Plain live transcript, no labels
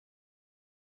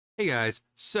Hey guys,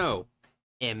 so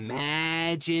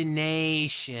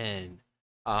imagination.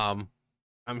 Um,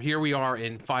 here we are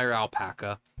in Fire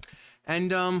Alpaca,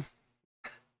 and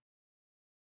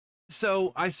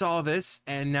so I saw this,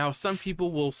 and now some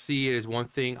people will see it as one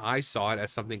thing. I saw it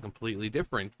as something completely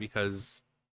different because,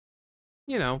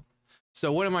 you know.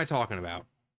 So what am I talking about?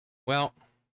 Well,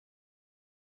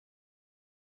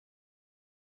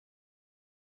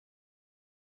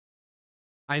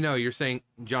 I know you're saying,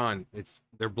 John,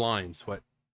 they're blinds. What?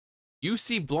 You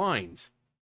see blinds.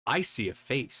 I see a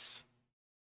face.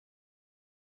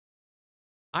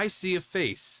 I see a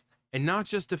face, and not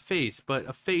just a face, but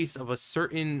a face of a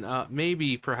certain,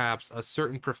 maybe perhaps a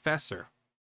certain professor.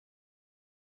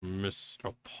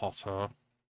 Mr. Potter.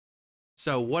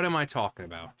 So, what am I talking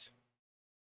about?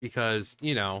 Because,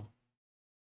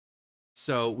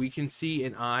 so we can see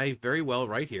an eye very well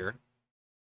right here.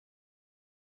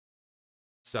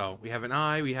 So, we have an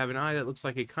eye that looks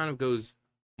like it kind of goes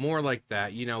more like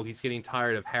that. He's getting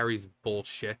tired of Harry's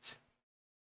bullshit.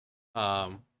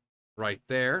 Um, right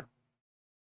there.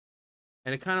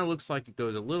 And it kind of looks like it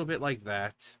goes a little bit like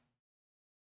that.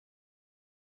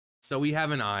 So we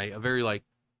have an eye, a very like,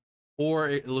 or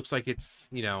it looks like it's,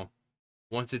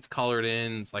 once it's colored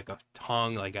in, it's like a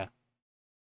tongue, like a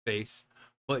face.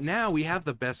 But now we have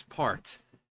the best part.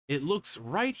 It looks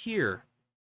right here.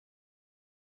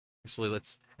 Actually,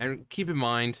 and keep in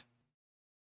mind,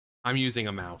 I'm using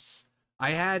a mouse.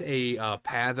 I had a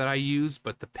pad that I used,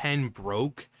 but the pen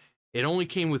broke. It only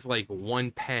came with like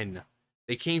one pen.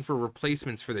 They came for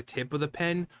replacements for the tip of the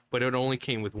pen, but it only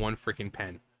came with one freaking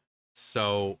pen.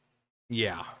 So,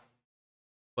 yeah.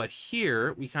 But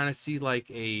here, we kind of see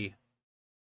like a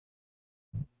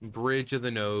bridge of the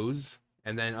nose,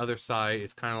 and then other side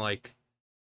is kind of like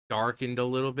darkened a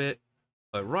little bit.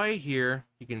 But right here,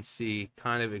 you can see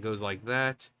kind of it goes like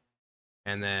that,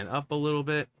 and then up a little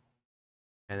bit,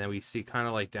 and then we see kind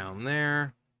of like down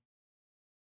there.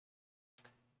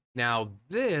 Now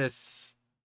this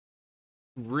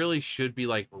really should be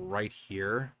like right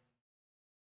here,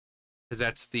 because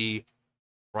that's the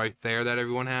right there that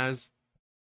everyone has.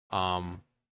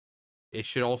 It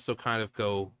should also kind of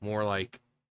go more like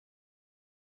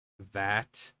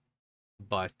that,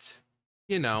 but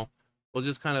we'll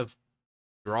just kind of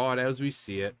draw it as we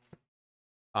see it.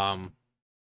 We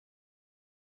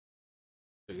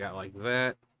got like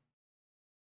that,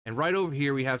 and right over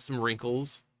here we have some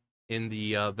wrinkles in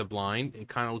the blind. It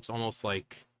kind of looks almost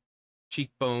like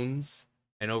cheekbones,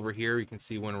 and over here you can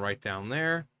see one right down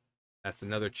there. That's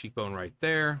another cheekbone right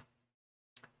there,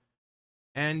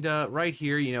 and right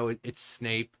here, it's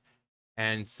Snape,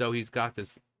 and so he's got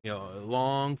this,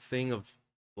 long thing of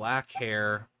black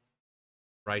hair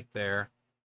right there.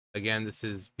 Again, this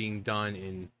is being done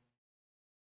in,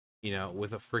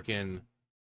 with a freaking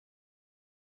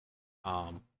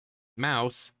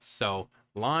mouse, so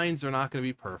lines are not going to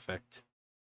be perfect.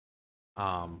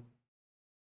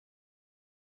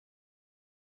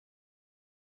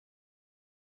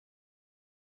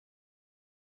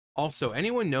 Also,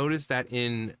 anyone notice that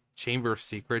in Chamber of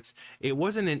Secrets, it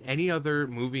wasn't in any other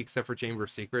movie except for Chamber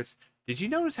of Secrets? Did you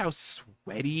notice how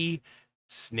sweaty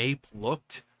Snape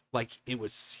looked? Like he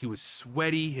was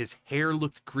sweaty, his hair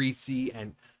looked greasy,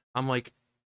 and I'm like,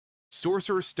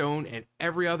 Sorcerer's Stone and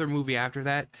every other movie after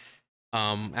that,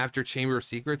 after Chamber of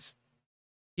Secrets,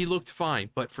 he looked fine.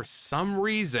 But for some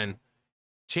reason,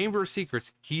 Chamber of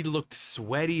Secrets, he looked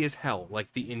sweaty as hell,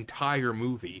 like the entire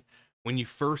movie. When you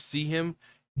first see him,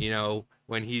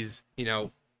 when he's,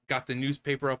 got the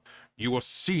newspaper up, you were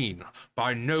seen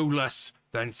by no less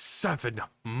than 7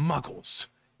 muggles.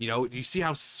 Do you see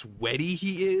how sweaty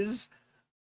he is?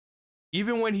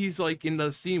 Even when he's like in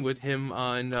the scene with him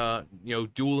on,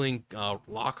 dueling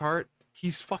Lockhart,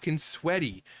 he's fucking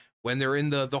sweaty. When they're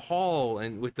in the hall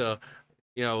and with the,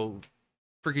 you know,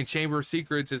 freaking Chamber of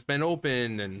Secrets has been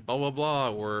open and blah blah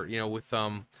blah, or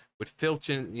with Filch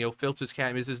and Filch's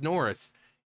cat, Mrs. Norris.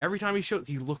 Every time he showed,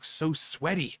 he looks so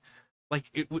sweaty.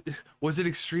 Like was it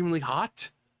extremely hot?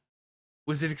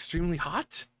 Was it extremely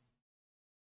hot?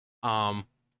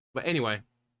 But anyway,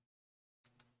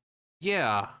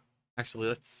 yeah. Actually,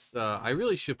 let's. I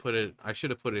really should put it. I should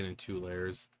have put it in 2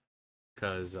 layers,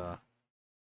 because they're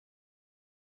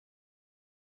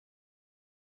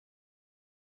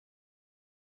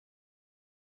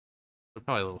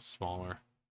probably a little smaller.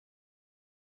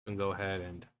 And go ahead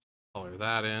and color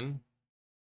that in.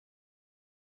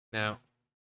 Now,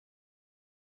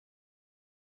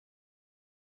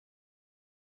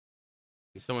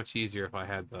 it'd be so much easier if I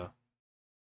had the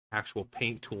actual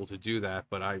paint tool to do that,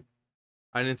 but I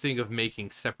didn't think of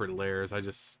making separate layers. I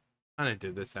just kind of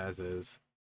did this as is.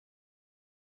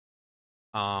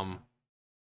 Um,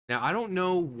 Now I don't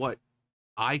know what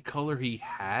eye color he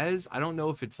has. I don't know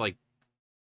if it's like,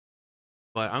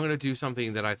 but I'm gonna do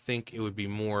something that I think it would be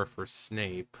more for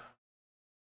Snape.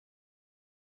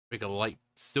 Like a light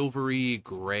silvery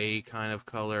gray kind of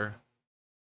color.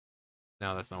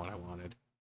 No, that's not what I wanted.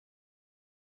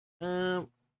 Um,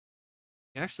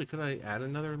 Actually, could I add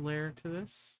another layer to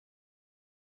this?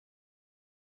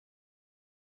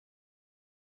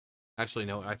 Actually,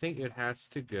 no, I think it has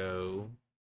to go.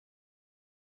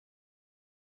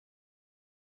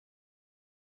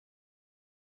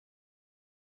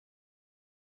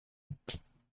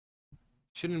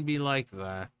 Shouldn't be like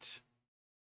that.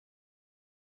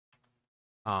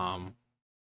 Um,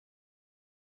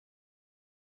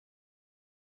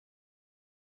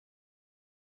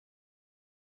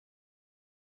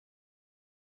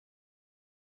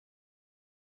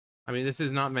 I mean, this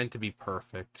is not meant to be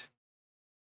perfect,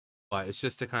 but it's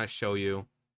just to kind of show you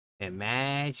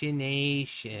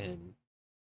imagination.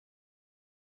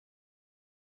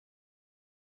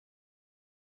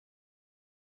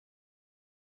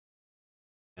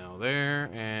 Now there,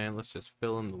 and let's just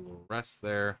fill in the little rest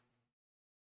there.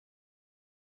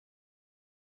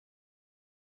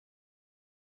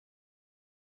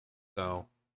 So,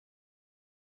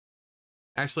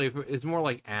 actually, it's more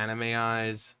like anime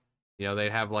eyes. You know,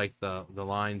 they'd have like the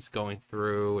lines going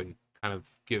through and kind of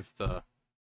give the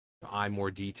eye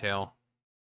more detail.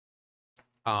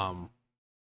 Um,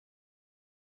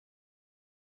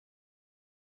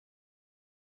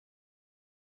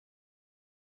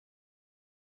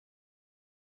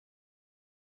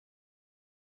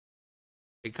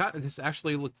 it got this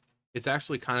actually look. It's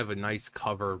actually kind of a nice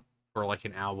cover for like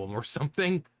an album or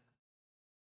something.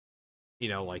 You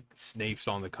know, like Snape's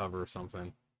on the cover or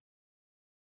something.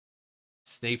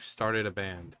 Snape started a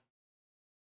band.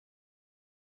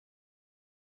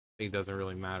 It doesn't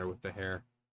really matter with the hair.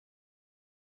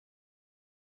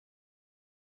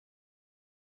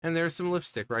 And there's some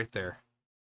lipstick right there.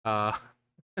 Uh,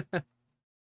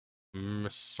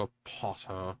 Mr.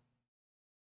 Potter.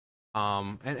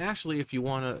 And actually, if you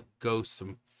want to go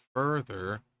some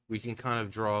further, we can kind of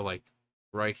draw like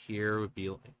right here would be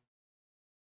like,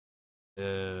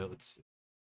 let's see,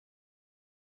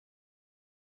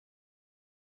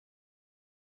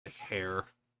 like hair,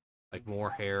 like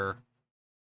more hair.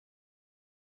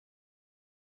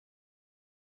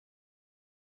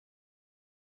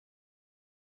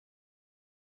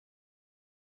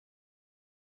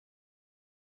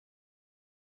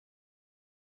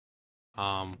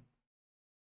 Um,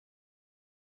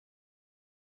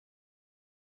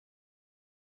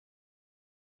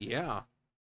 yeah.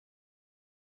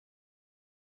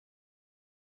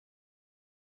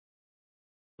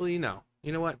 Well, you know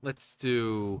what? Let's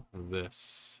do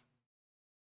this.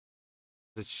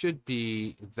 It should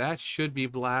be that should be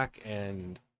black,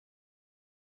 and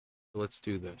let's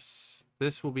do this.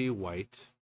 This will be white.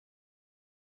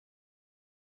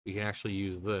 We can actually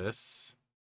use this.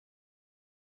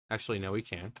 Actually, no, we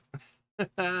can't.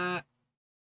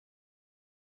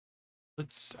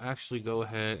 Let's actually go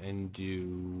ahead and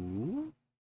do.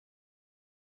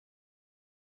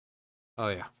 Oh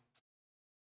yeah.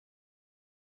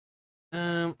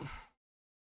 Um.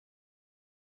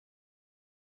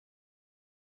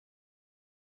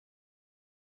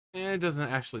 It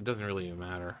doesn't really even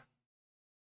matter.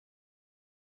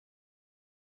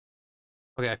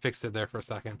 Okay, I fixed it there for a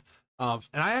second. And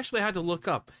I actually had to look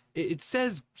up. It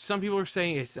says some people are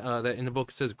saying it's that in the book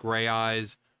it says gray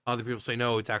eyes. Other people say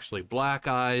no, it's actually black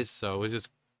eyes. So we just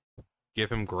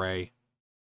give him gray.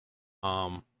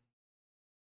 Um,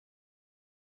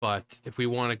 but if we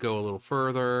want to go a little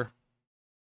further,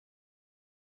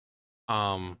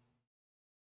 um,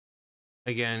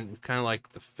 again, it's kind of like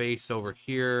the face over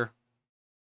here.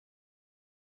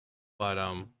 But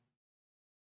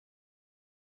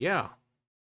yeah.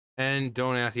 And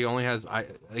Donath, he only has I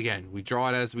again, we draw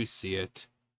it as we see it.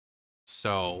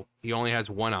 So he only has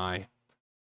one eye,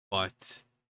 but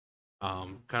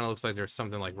kind of looks like there's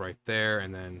something like right there,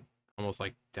 and then almost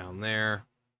like down there,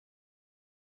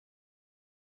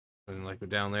 and like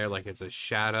down there, like it's a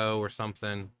shadow or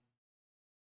something.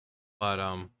 But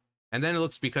and then it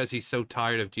looks because he's so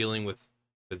tired of dealing with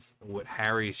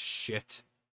Harry's shit.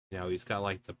 You know, he's got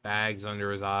like the bags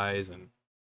under his eyes, and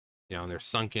you know, and they're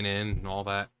sunken in and all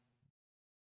that.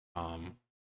 Um,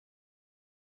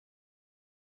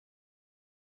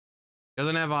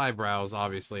 doesn't have eyebrows,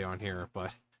 obviously, on here,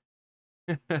 but.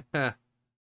 And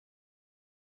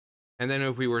then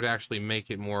if we were to actually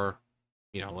make it more,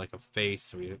 you know, like a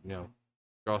face, we, you know,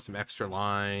 draw some extra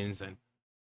lines and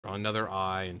draw another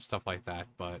eye and stuff like that.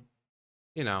 But,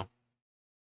 you know,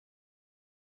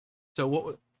 So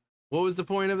what was the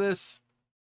point of this?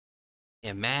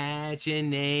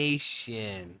 Imagination.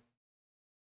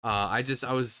 I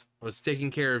was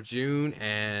taking care of June,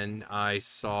 and I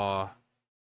saw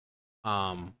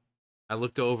um I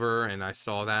looked over and I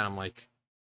saw that. I'm like,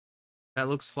 that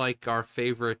looks like our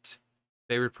favorite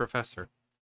professor.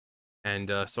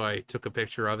 And so I took a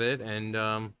picture of it, and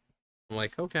I'm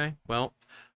like, okay, well,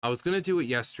 I was gonna do it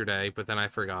yesterday, but then I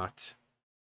forgot,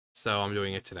 so I'm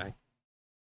doing it today.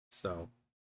 So,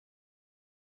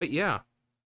 but yeah,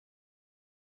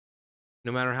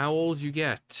 no matter how old you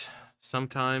get,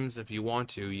 sometimes if you want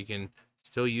to, you can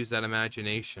still use that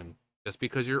imagination. Just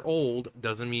because you're old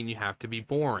doesn't mean you have to be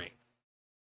boring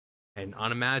and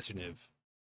unimaginative.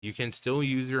 You can still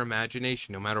use your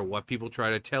imagination no matter what people try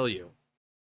to tell you.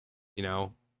 You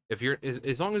know, if you're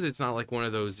as long as it's not like one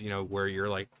of those, where you're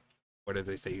like, what did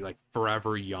they say, like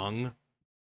forever young,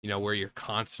 where you're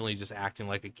constantly just acting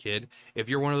like a kid. If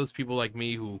you're one of those people like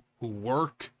me who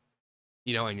work,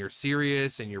 and you're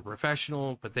serious and you're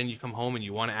professional, but then you come home and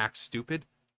you want to act stupid,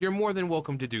 you're more than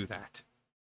welcome to do that.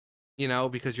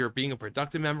 Because you're being a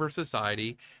productive member of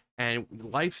society, and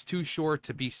life's too short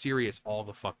to be serious all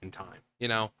the fucking time.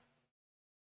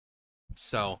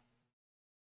 So,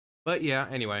 but yeah,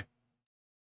 anyway.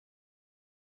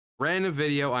 Random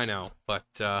video, I know, but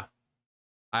I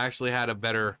actually had a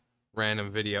better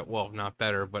random video. Well, not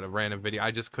better, but a random video.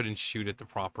 I just couldn't shoot it the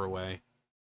proper way.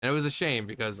 And it was a shame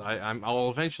because I'll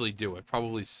eventually do it,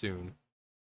 probably soon.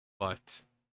 But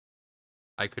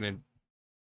I couldn't,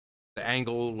 the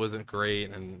angle wasn't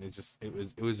great, and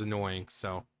it was annoying,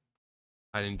 so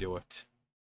I didn't do it.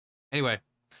 Anyway,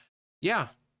 yeah.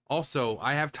 Also,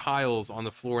 I have tiles on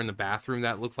the floor in the bathroom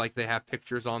that look like they have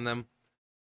pictures on them.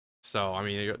 So, I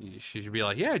mean, you should be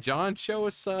like, yeah, John, show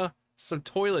us some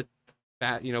toilet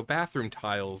bathroom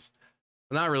tiles.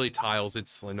 Well, not really tiles,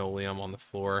 it's linoleum on the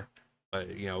floor, but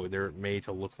they're made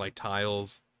to look like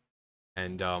tiles.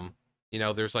 And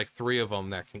there's like 3 of them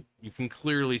that you can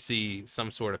clearly see some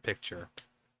sort of picture.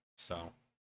 So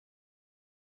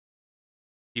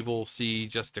people see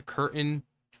just a curtain,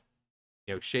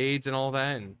 shades and all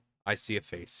that, and I see a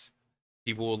face.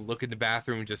 People will look in the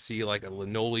bathroom and just see like a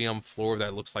linoleum floor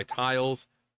that looks like tiles.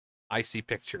 I see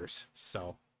pictures.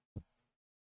 So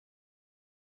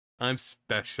I'm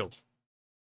special.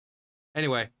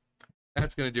 Anyway,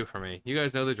 that's going to do it for me. You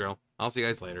guys know the drill. I'll see you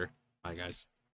guys later. Bye, guys.